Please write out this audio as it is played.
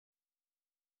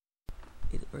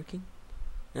working?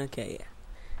 Okay, yeah.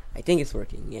 I think it's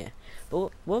working, yeah.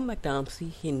 But welcome back to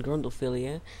Omsi in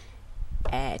Grundelphia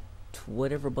at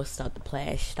whatever bus stop the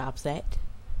Phalsh stops at.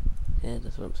 Yeah,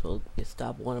 that's what I'm supposed to get.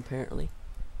 Stop one, apparently.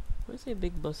 Where's the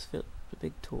big bus the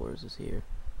big tours is here?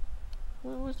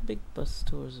 Well, where's the big bus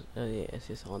tours? Oh, yeah, it's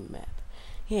just on the map.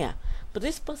 Yeah, but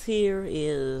this bus here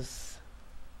is...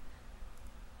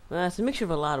 well, it's a mixture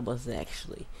of a lot of buses,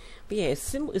 actually. But yeah,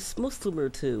 it's most similar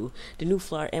to the new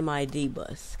Phalsh MID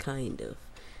bus, kind of.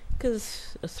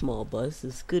 Because a small bus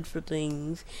is good for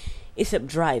things, except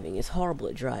driving. It's horrible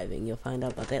at driving. You'll find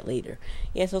out about that later.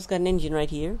 Yeah, so it's got an engine right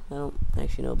here. I don't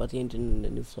actually know about the engine in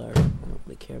the new Phalsh. I don't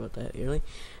really care about that, really.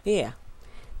 Yeah,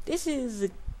 this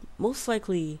is most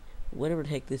likely whatever the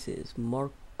heck this is.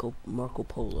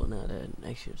 Marcopolo. Now that I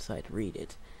actually decided to read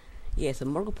it. Yeah, it's a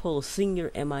Marcopolo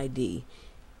Senior-MID.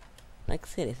 Like I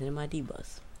said, it's an MID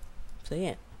bus. So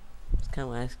yeah. It's kind of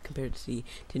what I compared to see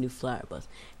to new Phalsh bus.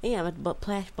 And yeah, I'm at the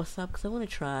Phalsh bus stop because I want to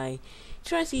try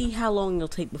to see how long it'll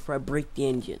take before I break the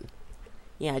engine.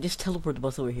 Yeah, I just teleport the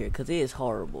bus over here because it is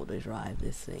horrible to drive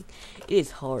this thing. It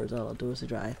is hard, all I'll do is to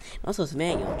drive. And also, it's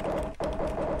manual.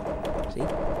 See?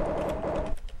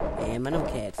 And my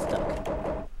numpad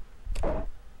stuck.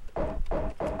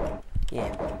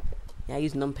 Yeah. Yeah, I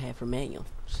use numpad for manual.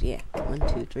 So yeah, 1,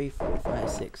 2, 3, 4, 5,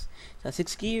 6. So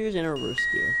 6 gears and a reverse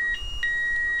gear.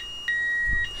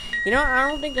 You know, I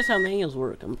don't think that's how manuals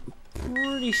work. I'm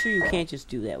pretty sure you can't just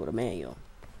do that with a manual.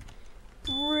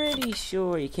 Pretty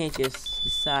sure you can't just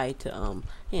decide to,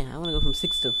 yeah, I want to go from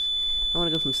 6 to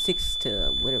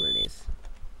whatever it is.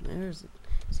 There's,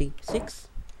 see, 6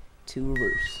 to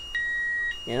reverse.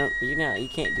 You know, you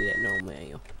can't do that in no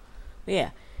manual. But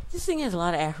yeah, this thing has a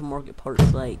lot of aftermarket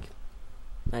parts, like,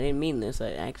 I didn't mean this,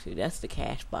 actually, that's the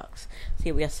cash box.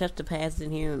 See, we got SEPTA pads in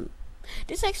here, and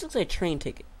this actually looks like a train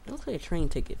ticket. It looks like a train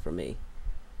ticket for me.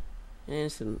 And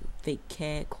then some fake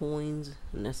cat coins,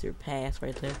 and that's your pass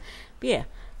right there. But yeah,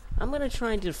 I'm gonna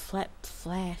try and do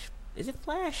Phalsh. Is it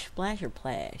Phalsh or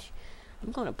Phalsh?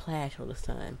 I'm calling it Phalsh all this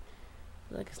time.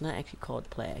 Like it's not actually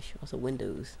called Phalsh. Also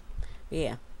Windows. But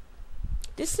yeah,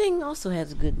 this thing also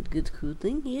has a good cool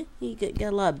thing here. You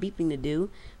got a lot of beeping to do.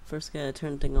 First, gotta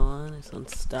turn the thing on. It's on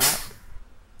stop.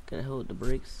 Gotta hold the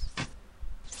brakes.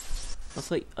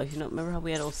 Also, you know, remember how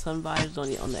we had those sun visors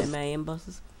on the MAM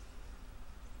buses?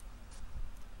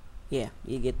 Yeah,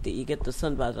 you get the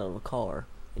sun visor out of a car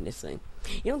in this thing.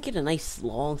 You don't get a nice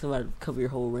long sun visor to cover your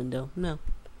whole window. No.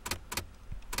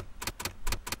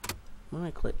 When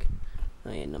I click,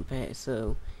 oh yeah, numpad.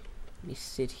 So let me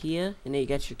sit here, and then you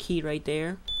got your key right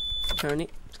there. Turn it.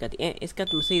 It's got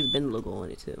the Mercedes-Benz logo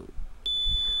on it too.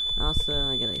 Also,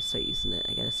 I gotta start using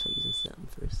something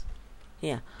first.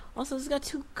 Yeah. Also, it's got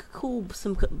some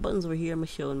buttons over here. I'm gonna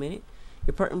show in a minute.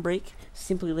 Your parking brake,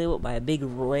 simply labeled by a big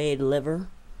red lever.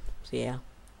 So yeah,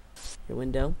 your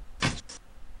window.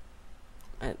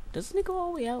 Doesn't it go all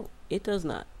the way out? It does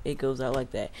not. It goes out like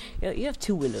that. Yeah, you have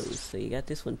 2 windows, so you got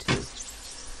this one too.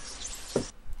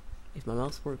 If my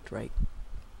mouse worked right.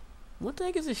 What the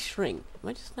heck is this string? Am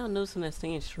I just now noticing that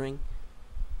saying string?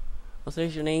 Also,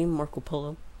 there's your name,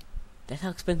 Marcopolo. That's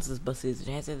how expensive this bus is. It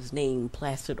has his name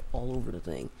plastered all over the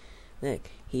thing. Look,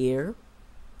 here,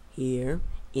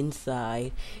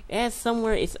 inside. It has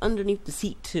somewhere. It's underneath the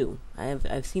seat too.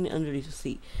 I've seen it underneath the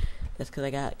seat. That's because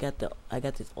I got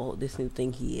this new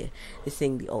thing here. This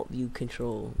thing, the alt view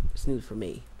control. It's new for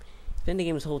me. It's been in the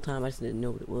game this whole time. I just didn't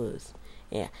know what it was.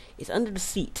 Yeah, it's under the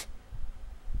seat.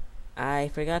 I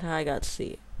forgot how I got to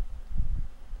see it.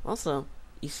 Also,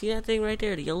 you see that thing right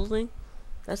there, the yellow thing?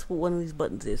 That's what one of these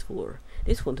buttons is for.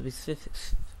 This one to be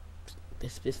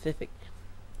specific.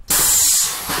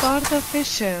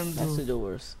 Fechando. That's the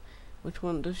doors. Which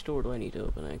door do I need to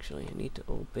open, actually? I need to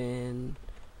open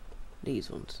these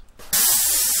ones.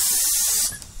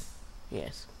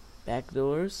 Yes. Back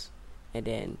doors. And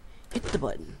then hit the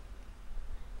button.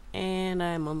 And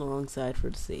I'm on the wrong side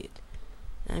for to see it.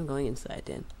 I'm going inside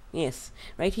then. Yes.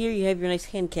 Right here you have your nice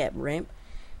handicap ramp.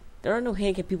 There are no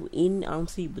handicapped people in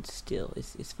Omsi, but still,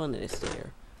 it's fun that it's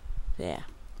there. Yeah,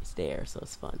 it's there, so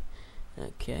it's fun.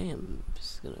 Okay, I'm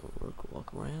just gonna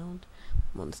walk around.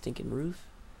 I'm on the stinking roof.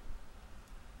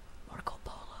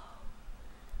 Marcopolo,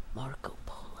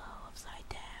 upside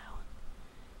down.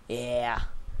 Yeah.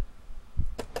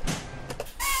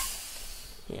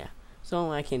 Yeah.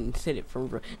 So I can sit it from.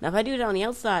 Now, if I do it on the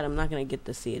outside, I'm not gonna get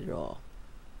to see it at all.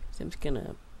 So I'm just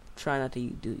gonna try not to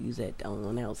use that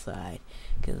on the outside,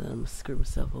 because I'm gonna screw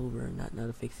myself over and not know how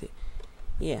to fix it.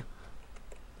 Yeah.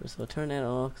 First of all, turn that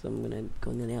off, because I'm gonna go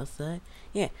on the outside.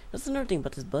 Yeah, that's another thing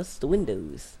about this bus, the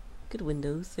windows. Good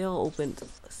windows. They all open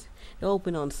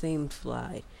on the same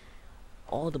slide.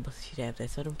 all the buses should have that,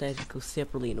 so I don't have to go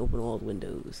separately and open all the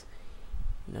windows.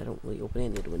 And I don't really open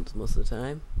any of the windows most of the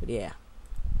time, but yeah.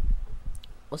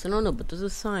 Also, I don't know, but does the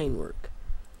sign work?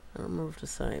 I don't remember if the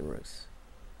sign works.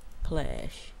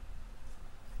 Phalsh.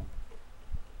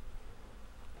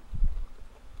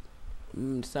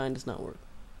 The sign does not work.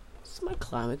 This is my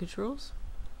climate controls.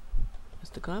 That's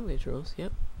the climate controls,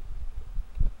 yep.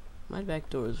 My back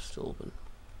doors are still open.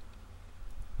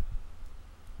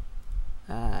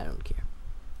 I don't care.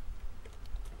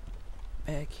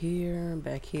 Back here,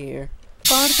 back here.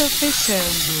 Porta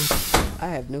fechando. I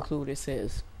have no clue what it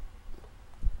says.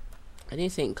 I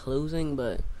didn't say in closing,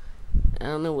 but I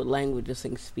don't know what language this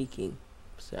thing's speaking.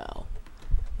 So,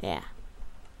 yeah.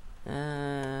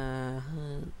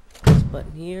 This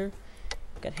button here.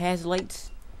 Got hazard lights.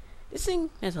 This thing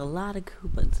has a lot of cool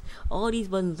buttons. All these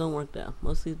buttons don't work though.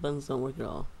 Most of these buttons don't work at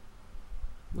all.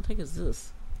 What the heck is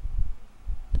this?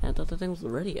 I thought the thing was the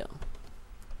radio.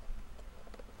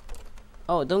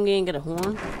 Oh, don't get a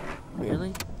horn?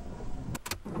 Really?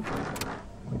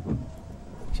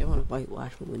 Actually, I want to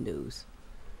whitewash my windows.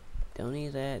 Don't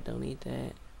need that, don't need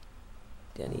that.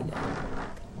 Don't need that.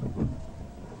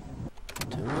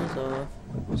 Turn those off.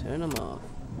 Turn them off.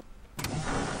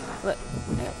 Look,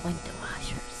 I got window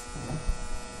washers.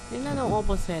 And I know all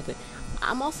buses have that.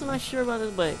 I'm also not sure about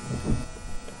this, but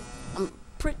I'm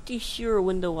pretty sure a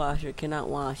window washer cannot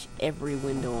wash every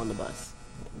window on the bus.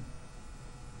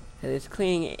 Cause it's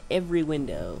cleaning every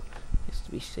window. Just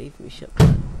to be safe, let me shut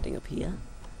the thing up here.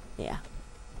 Yeah.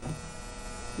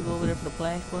 You go over there for the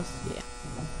Phalsh bus? Yeah.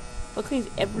 But it cleans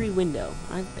every window.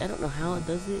 I don't know how it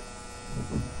does it.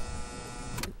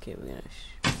 Okay, we're gonna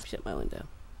shut my window.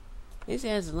 This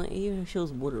has it even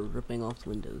shows water dripping off the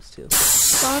windows too.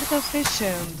 Porta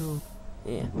fechando.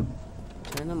 Yeah.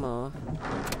 Turn them off.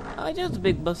 Oh, there's the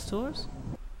big bus tours.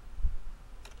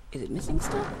 Is it missing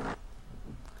stuff?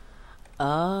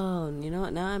 Oh, you know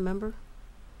what? Now I remember.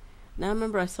 Now I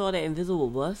remember I saw that invisible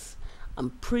bus.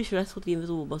 I'm pretty sure that's what the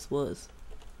invisible bus was.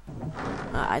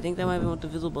 I think that might be what the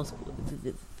invisible bus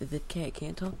was. The cat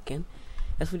can't talk again.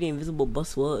 That's what the invisible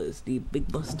bus was. The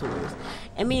big bus tours.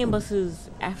 And me and buses,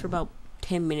 after about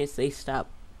 10 minutes, they stop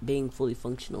being fully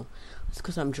functional. It's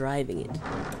because I'm driving it.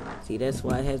 See, that's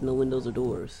why it has no windows or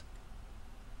doors.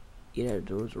 Yeah, the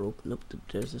doors are open. Nope,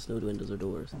 there's just no windows or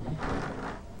doors.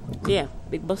 So yeah,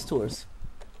 big bus tours.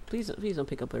 Please don't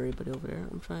pick up everybody over there.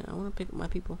 I want to pick up my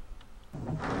people.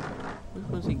 Which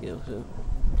one's he go to?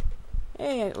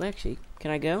 Hey, actually,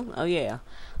 can I go? Oh yeah.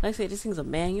 Like I said, this thing's a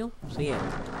manual. So yeah,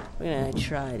 we're gonna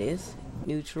try this.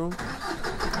 Neutral.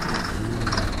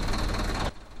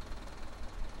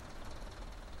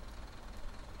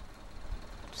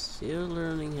 Still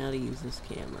learning how to use this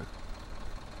camera.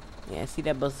 Yeah, I see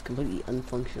that bus is completely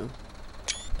unfunctional.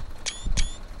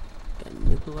 Got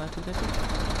no clue how to do that.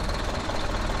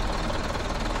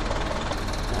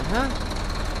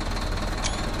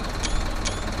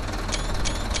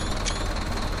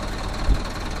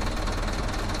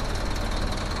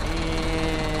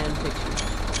 And picture.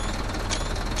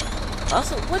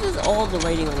 Also, what is all the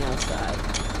writing on the outside?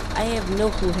 I have no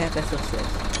clue half that stuff says.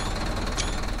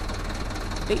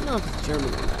 I don't know if it's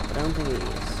German or not, but I don't think it is.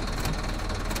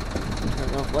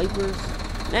 Turn off wipers.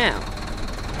 Now,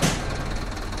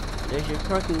 there's your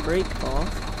parking brake off.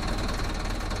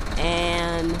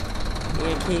 And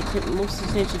you can pay most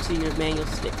attention to your manual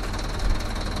stick. I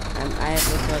have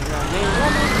no clue on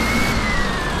manual.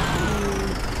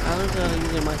 I was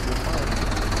using my car.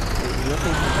 There's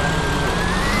nothing to buy.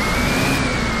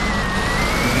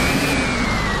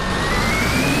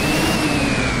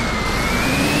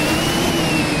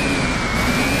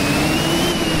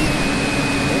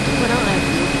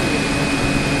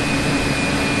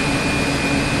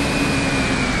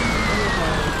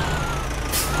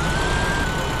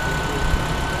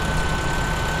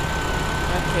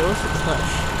 Okay, what's the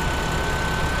clutch?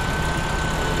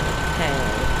 Okay.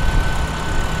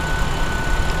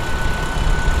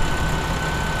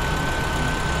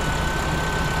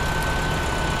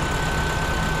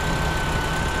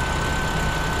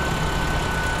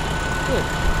 Good.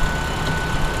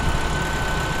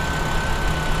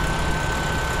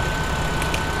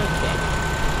 Okay.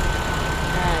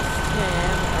 That's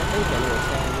tab. I think I know what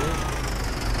tab is.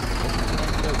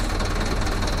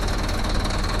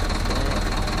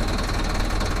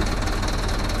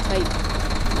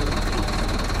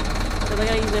 So I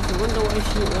gotta use that for window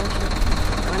washer.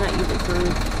 Why not use it for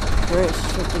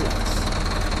something else?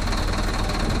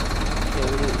 Okay,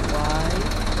 we need Y.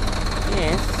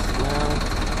 Yes, well.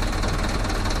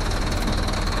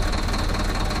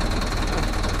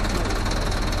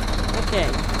 Okay.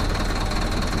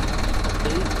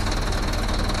 8.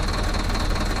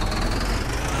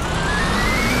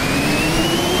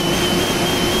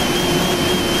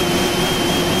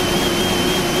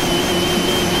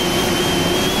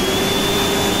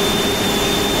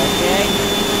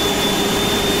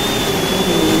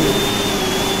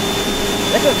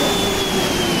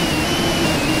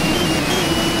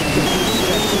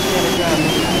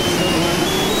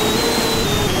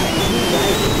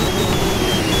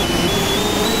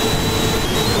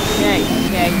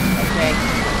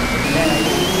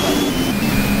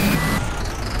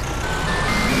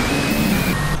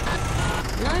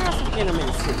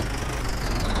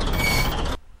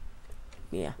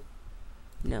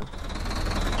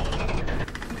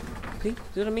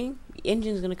 what I mean? The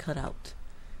engine's gonna cut out.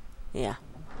 Yeah.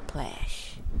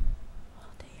 Phalsh. All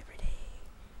day, every day.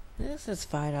 This is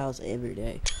 $5 every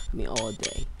day. I mean, all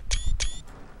day.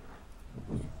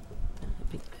 Yeah.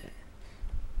 Pick that.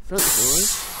 Front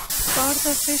doors.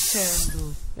 Porta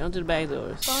fechando. Down to the back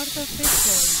doors. Porta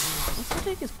fechando. What's the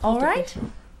take is All right.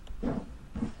 We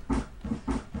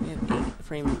have 8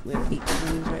 frames. We have 8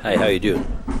 frames right now. Hi, how you doing?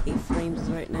 8 frames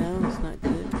right now. It's not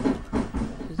good.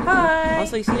 Hi.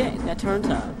 Also, you see that? That turns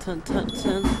out. Turn.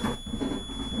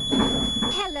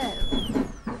 Hello.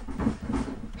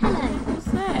 Hello. What's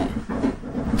that?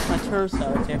 My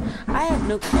turnstile right there. I have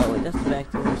no. Oh wait, that's the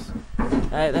back doors.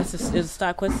 That's there's a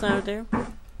stop quest sign right there.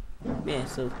 Yeah,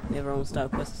 so we have our own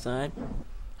stop quest sign.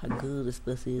 How good this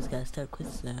bus is. Got a stop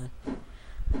quest sign.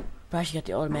 But I actually got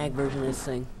the automatic version of this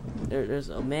thing. There's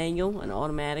a manual, an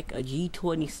automatic, a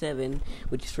G27,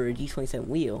 which is for a G27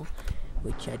 wheel,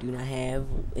 which I do not have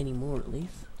anymore at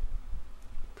least.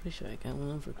 Pretty sure I got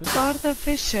one for Christmas. Porta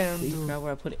Please fechando. forgot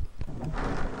where I put it.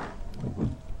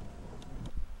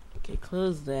 Okay,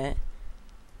 close that.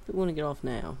 We want to get off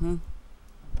now,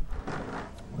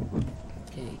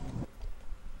 Okay.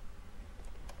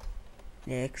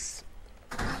 Next.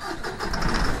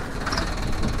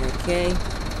 Okay.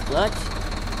 Clutch.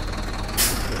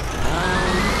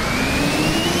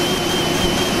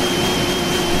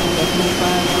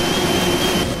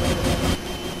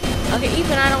 Okay,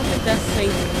 even I don't think that's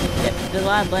safe. There's a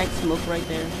lot of black smoke right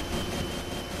there.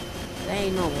 That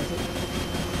ain't normal, is it?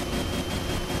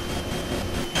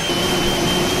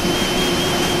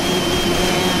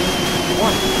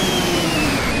 One.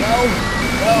 Go.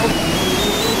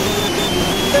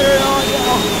 Put it on,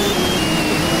 y'all.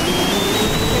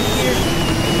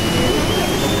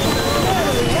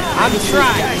 I'm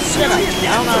trying. Shut up. I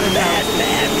don't know how to bad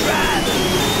driver.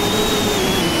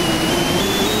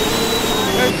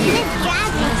 Turn here.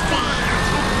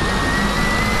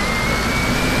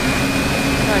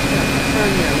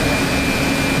 Turn here.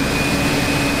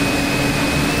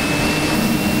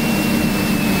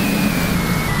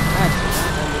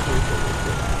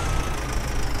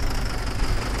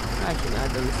 Actually, not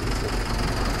done this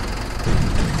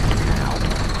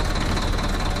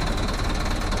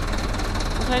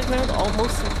in the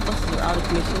almost buses are out of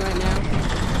commission right now.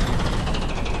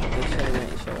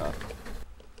 Shut up.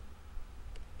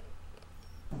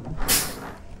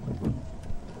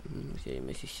 Okay,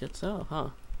 maybe she shuts off, huh?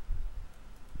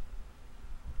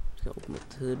 Just gonna open up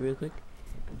the hood real quick.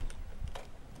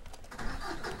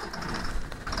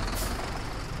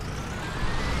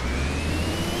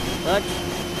 Clutch.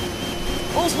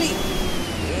 Full speed!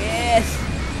 Yes!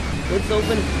 Hood's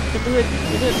open. Hit the hood.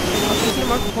 Oh, you see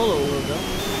Marcopolo logo.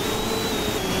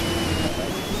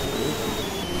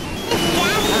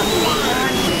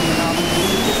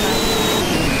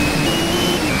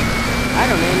 I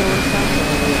don't even know what it's sounds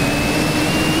like.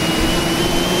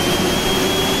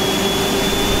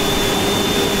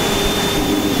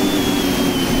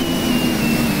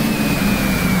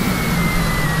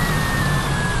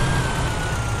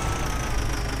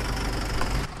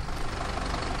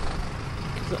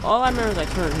 So all I remember is I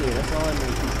turned here. That's all I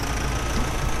remember.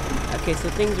 Okay, so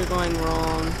things are going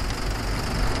wrong.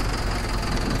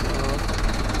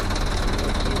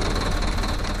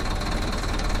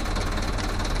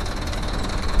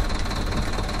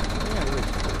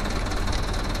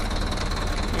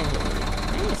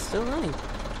 Still running.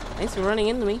 Thanks for running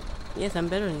into me. Yes, I'm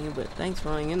better than you, but thanks for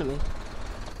running into me.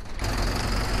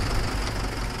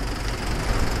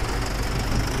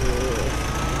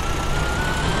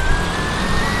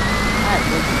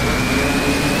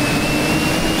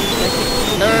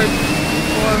 Third,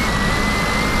 fourth,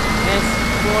 yes,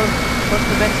 fourth, what's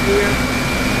the best gear?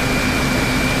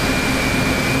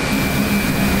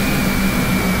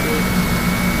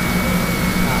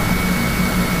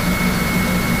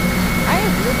 I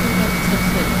have looking at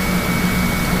success.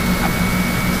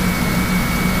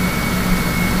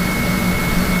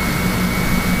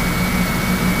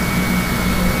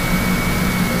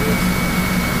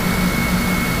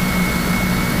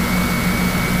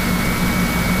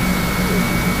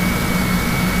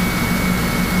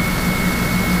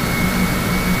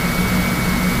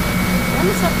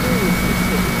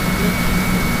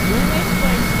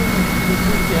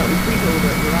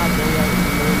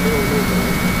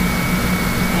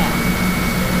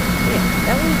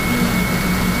 That would be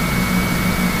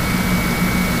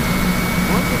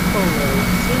Marcopolo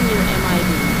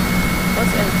Senior-MIDI.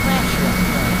 What's a Phalsh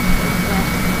restaurant?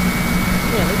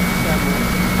 Yeah, let's start more.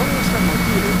 I'm gonna start my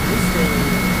computer. This thing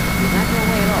is not going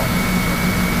away at all.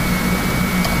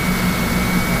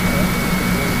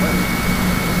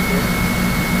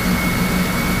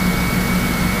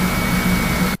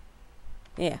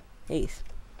 Ace.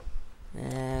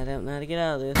 I don't know how to get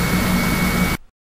out of this.